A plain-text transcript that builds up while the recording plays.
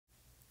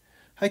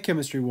Hi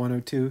Chemistry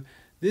 102.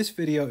 This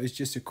video is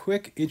just a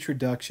quick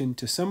introduction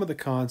to some of the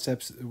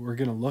concepts that we're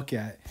going to look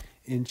at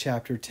in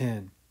Chapter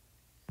 10.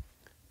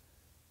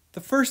 The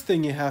first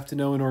thing you have to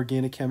know in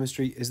organic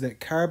chemistry is that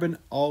carbon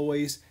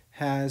always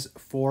has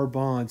 4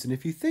 bonds. And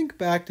if you think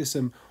back to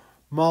some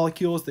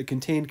molecules that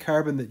contain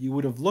carbon that you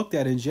would have looked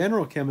at in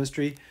general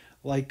chemistry,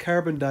 like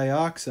carbon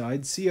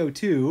dioxide,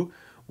 CO2,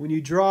 when you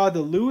draw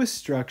the Lewis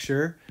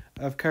structure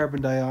of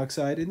carbon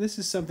dioxide, and this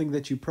is something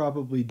that you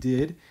probably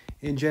did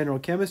in general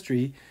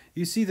chemistry,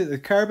 you see that the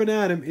carbon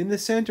atom in the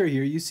center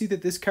here, you see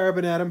that this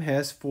carbon atom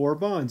has 4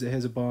 bonds. It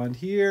has a bond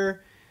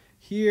here,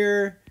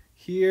 here,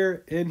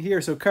 here, and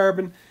here. So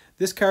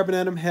this carbon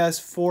atom has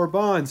 4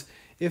 bonds.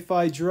 If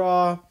I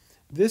draw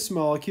this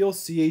molecule,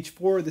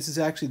 CH4, this is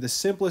actually the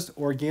simplest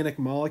organic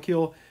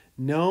molecule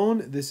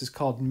known. This is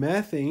called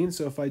methane.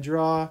 So if I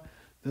draw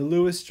the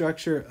Lewis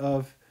structure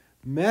of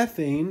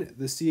methane,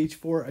 the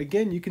CH4,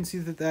 again, you can see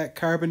that that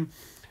carbon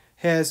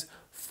has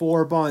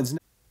 4 bonds.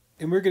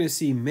 And we're going to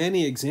see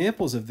many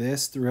examples of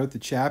this throughout the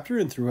chapter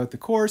and throughout the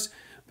course,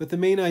 but the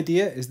main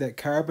idea is that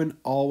carbon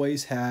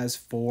always has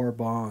 4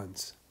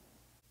 bonds.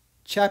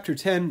 Chapter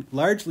 10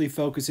 largely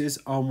focuses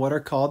on what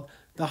are called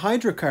the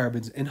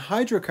hydrocarbons, and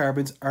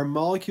hydrocarbons are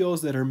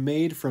molecules that are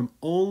made from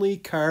only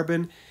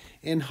carbon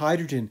and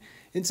hydrogen.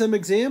 And some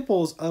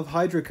examples of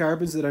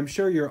hydrocarbons that I'm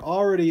sure you're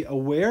already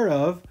aware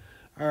of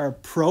are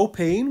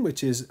propane,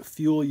 which is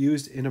fuel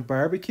used in a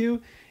barbecue.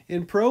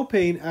 And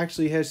propane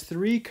actually has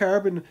 3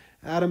 carbon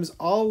atoms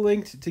all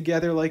linked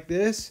together like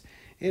this,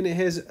 and it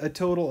has a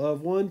total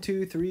of 1,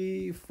 2,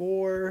 3,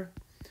 4,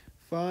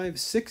 5,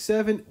 6,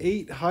 7,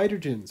 8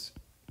 hydrogens.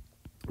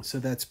 So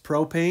that's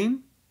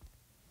propane.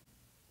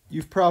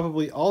 You've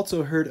probably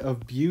also heard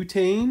of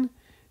butane,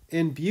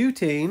 and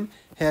butane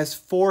has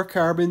 4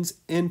 carbons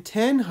and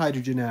 10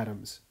 hydrogen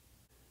atoms.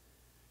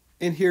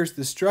 And here's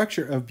the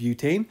structure of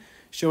butane,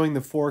 showing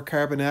the 4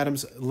 carbon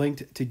atoms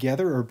linked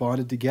together or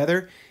bonded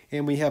together,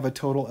 and we have a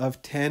total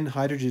of 10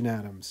 hydrogen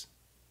atoms.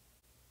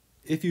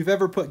 If you've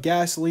ever put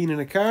gasoline in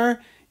a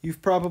car,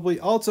 you've probably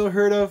also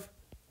heard of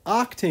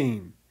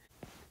octane.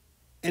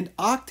 And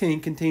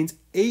octane contains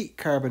 8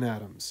 carbon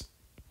atoms.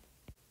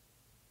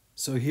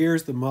 So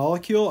here's the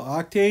molecule,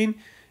 octane.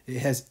 It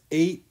has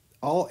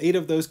all 8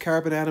 of those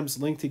carbon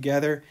atoms linked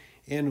together,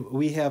 and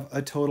we have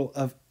a total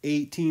of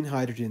 18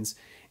 hydrogens.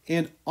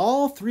 And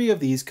all 3 of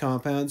these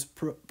compounds,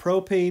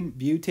 propane,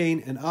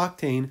 butane, and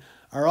octane,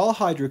 are all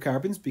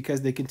hydrocarbons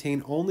because they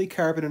contain only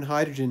carbon and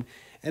hydrogen,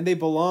 and they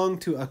belong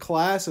to a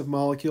class of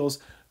molecules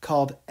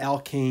called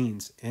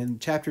alkanes.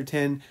 And Chapter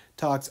 10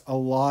 talks a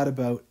lot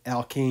about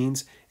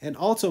alkanes and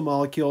also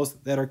molecules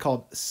that are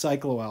called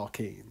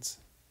cycloalkanes.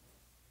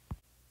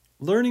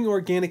 Learning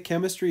organic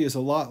chemistry is a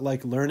lot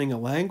like learning a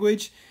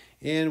language,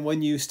 and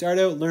when you start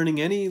out learning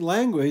any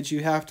language,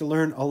 you have to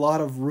learn a lot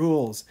of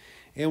rules.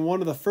 And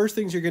one of the first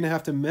things you're going to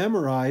have to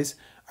memorize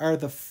are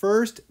the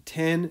first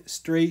 10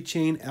 straight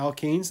chain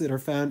alkanes that are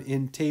found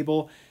in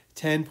table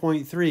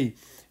 10.3.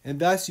 And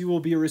thus you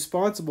will be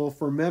responsible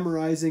for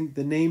memorizing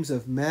the names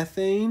of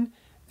methane,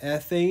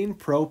 ethane,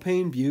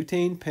 propane,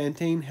 butane,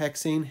 pentane,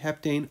 hexane,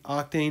 heptane,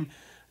 octane,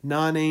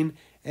 nonane,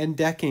 and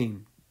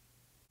decane.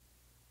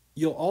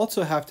 You'll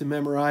also have to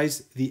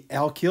memorize the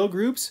alkyl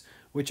groups,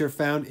 which are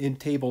found in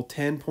table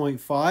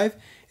 10.5.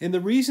 And the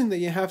reason that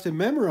you have to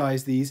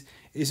memorize these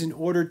is in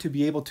order to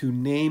be able to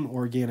name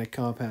organic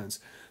compounds.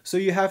 So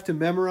you have to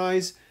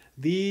memorize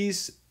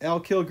these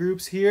alkyl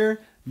groups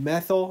here: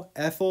 methyl,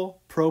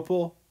 ethyl,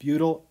 propyl,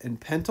 butyl, and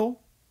pentyl.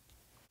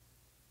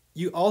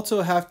 You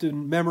also have to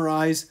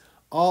memorize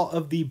all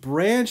of the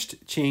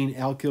branched chain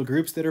alkyl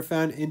groups that are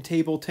found in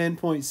table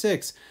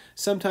 10.6.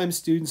 Sometimes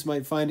students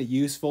might find it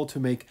useful to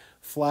make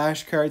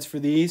flashcards for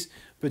these,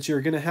 but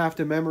you're going to have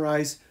to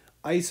memorize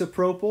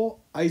isopropyl,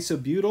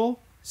 isobutyl,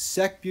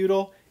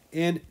 secbutyl,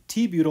 and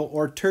T-butyl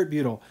or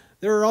tert-butyl.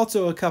 There are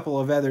also a couple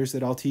of others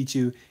that I'll teach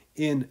you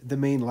in the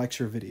main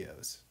lecture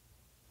videos.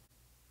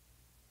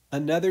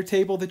 Another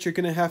table that you're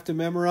going to have to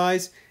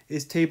memorize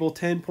is table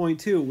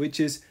 10.2, which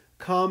is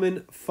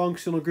common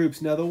functional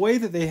groups. Now, the way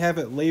that they have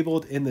it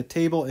labeled in the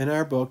table in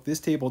our book, this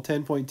table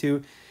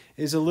 10.2,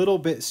 is a little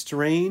bit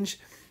strange.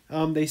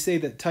 They say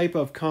that type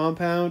of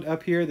compound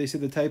up here, they say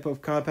the type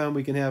of compound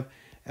we can have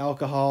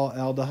alcohol,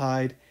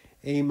 aldehyde,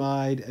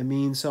 amide,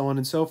 amine, so on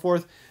and so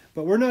forth.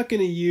 But we're not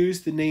going to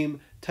use the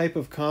name type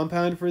of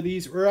compound for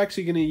these. We're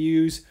actually going to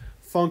use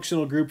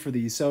functional group for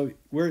these. So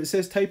where it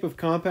says type of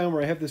compound,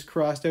 where I have this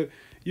crossed out,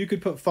 you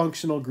could put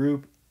functional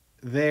group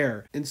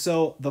there. And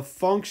so the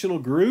functional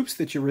groups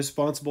that you're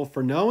responsible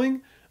for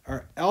knowing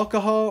are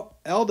alcohol,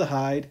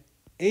 aldehyde,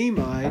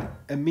 amide,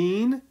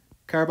 amine,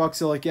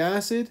 carboxylic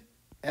acid,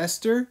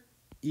 ester,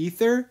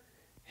 ether,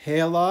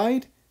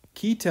 halide,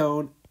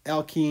 ketone,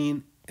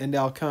 alkene, and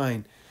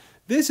alkyne.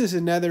 This is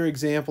another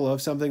example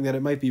of something that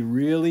it might be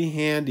really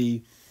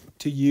handy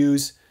to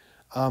use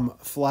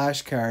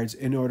flashcards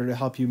in order to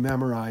help you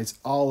memorize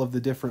all of the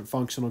different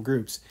functional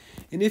groups.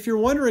 And if you're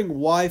wondering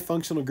why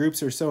functional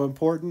groups are so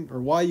important or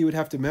why you would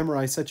have to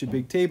memorize such a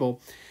big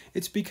table,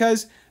 it's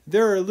because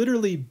there are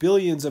literally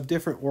billions of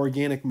different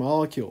organic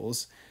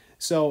molecules.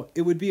 So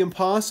it would be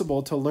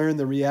impossible to learn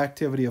the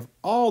reactivity of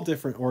all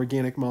different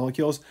organic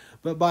molecules,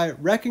 but by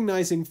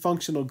recognizing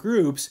functional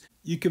groups,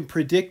 you can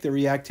predict the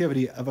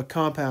reactivity of a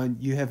compound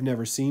you have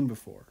never seen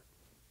before.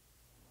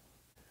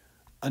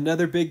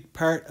 Another big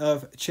part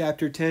of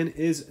Chapter 10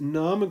 is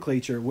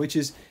nomenclature, which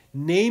is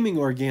naming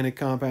organic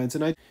compounds.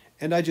 And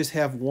I just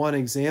have one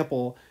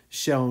example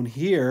shown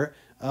here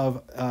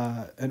of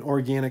an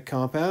organic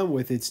compound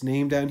with its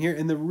name down here.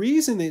 And the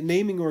reason that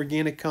naming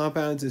organic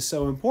compounds is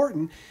so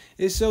important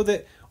is so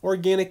that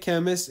organic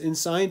chemists and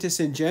scientists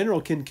in general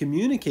can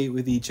communicate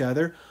with each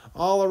other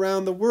all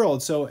around the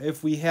world. So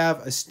if we have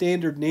a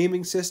standard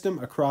naming system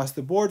across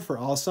the board for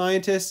all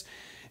scientists,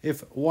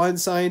 if one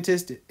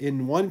scientist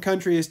in one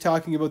country is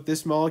talking about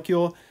this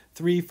molecule,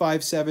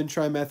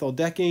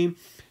 3,5,7-trimethyldecaine,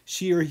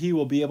 she or he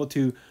will be able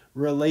to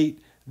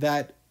relate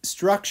that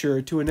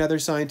structure to another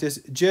scientist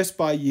just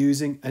by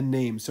using a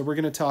name. So we're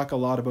going to talk a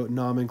lot about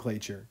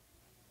nomenclature.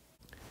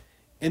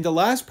 And the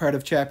last part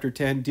of Chapter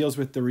 10 deals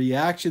with the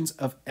reactions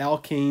of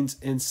alkanes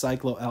and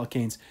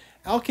cycloalkanes.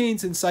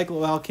 Alkanes and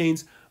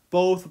cycloalkanes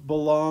both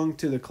belong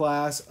to the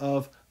class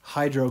of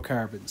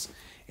hydrocarbons.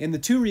 And the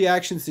two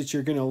reactions that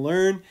you're going to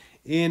learn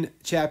in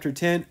Chapter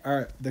 10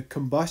 are the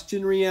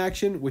combustion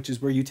reaction, which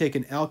is where you take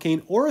an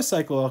alkane or a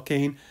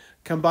cycloalkane,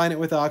 combine it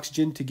with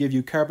oxygen to give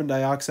you carbon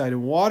dioxide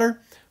and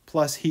water,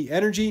 plus heat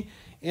energy,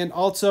 and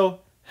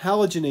also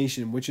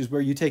halogenation, which is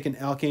where you take an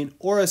alkane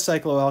or a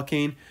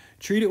cycloalkane,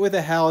 treat it with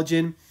a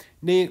halogen,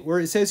 where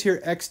it says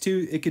here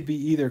X2, it could be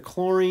either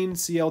chlorine,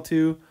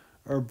 Cl2,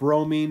 or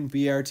bromine,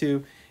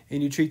 Br2,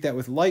 and you treat that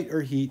with light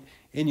or heat,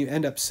 and you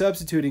end up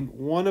substituting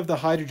one of the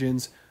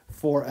hydrogens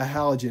for a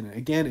halogen.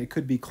 Again, it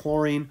could be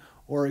chlorine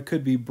or it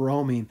could be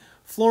bromine.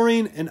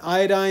 Fluorine and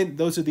iodine,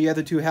 those are the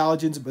other two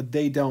halogens, but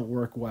they don't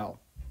work well.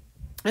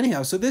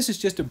 Anyhow, so this is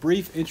just a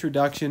brief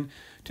introduction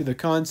to the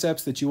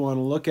concepts that you want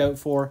to look out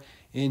for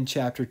in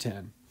Chapter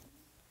 10.